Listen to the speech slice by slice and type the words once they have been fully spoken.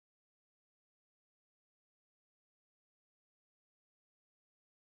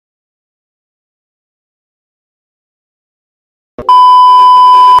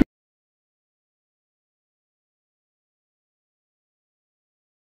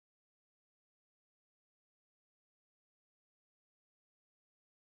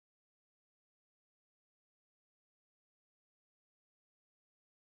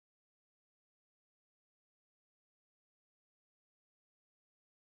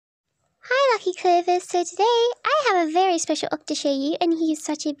Lucky Clover, so today I have a very special Ock to show you, and he is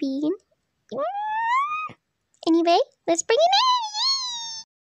such a bean. Anyway, let's bring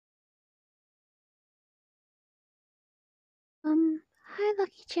him in! Hi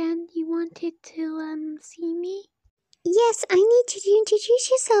Lucky-chan, you wanted to, see me? Yes, I need you to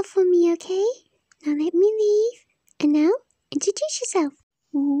introduce yourself for me, okay? Now let me leave. And now, introduce yourself.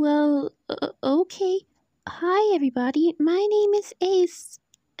 Well, okay. Hi everybody, my name is Ace,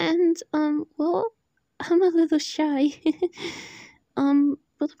 and, well, I'm a little shy.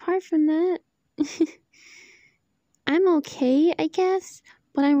 But apart from that, I'm okay, I guess.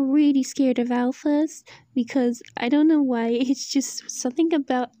 But I'm really scared of alphas because I don't know why. It's just something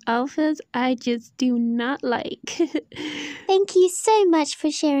about alphas I just do not like. Thank you so much for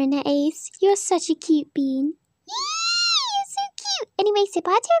sharing that, Ace. You're such a cute bean. Yee! You're so cute! Anyway, say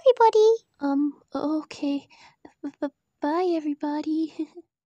bye to everybody. Okay. Bye everybody.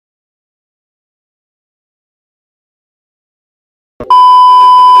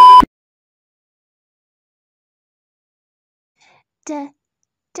 Da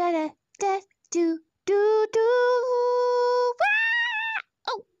da da da do do do.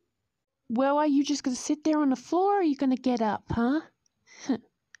 Oh. Well, are you just gonna sit there on the floor, or are you gonna get up, huh?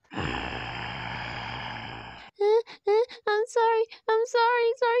 I'm sorry.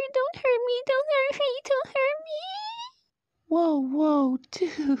 Don't hurt me. Don't hurt me. Whoa,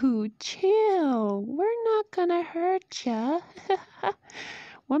 dude, chill. We're not gonna hurt ya.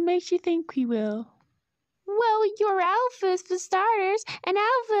 What makes you think we will? Well, you're alphas for starters, and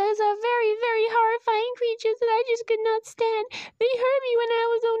alphas are very, very horrifying creatures that I just could not stand. They hurt me when I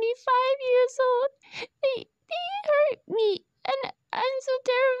was only 5 years old. They hurt me, and I'm so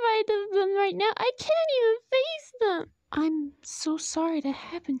terrified of them right now. I can't even face them. I'm so sorry that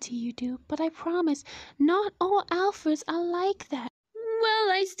happened to you, dude, but I promise, not all alphas are like that.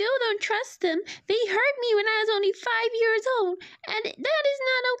 Well, I still don't trust them. They hurt me when I was only 5 years old, and that is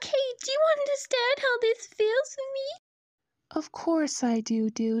not okay. Do you understand how this feels for me? Of course I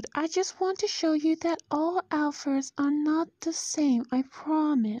do, dude. I just want to show you that all alphas are not the same, I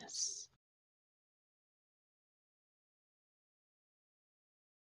promise.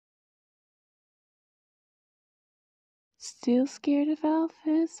 Still scared of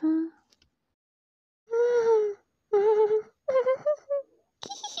alphas, huh?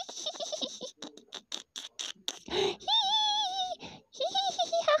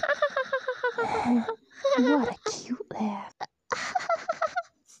 What a cute laugh.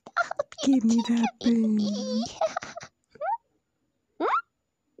 Stop. Give me that baby.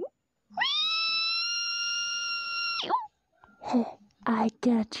 Hey, I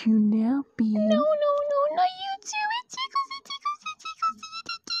got you now, baby. No, not you too. It tickles.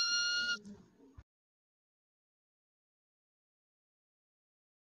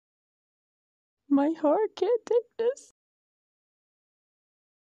 My heart can't take this.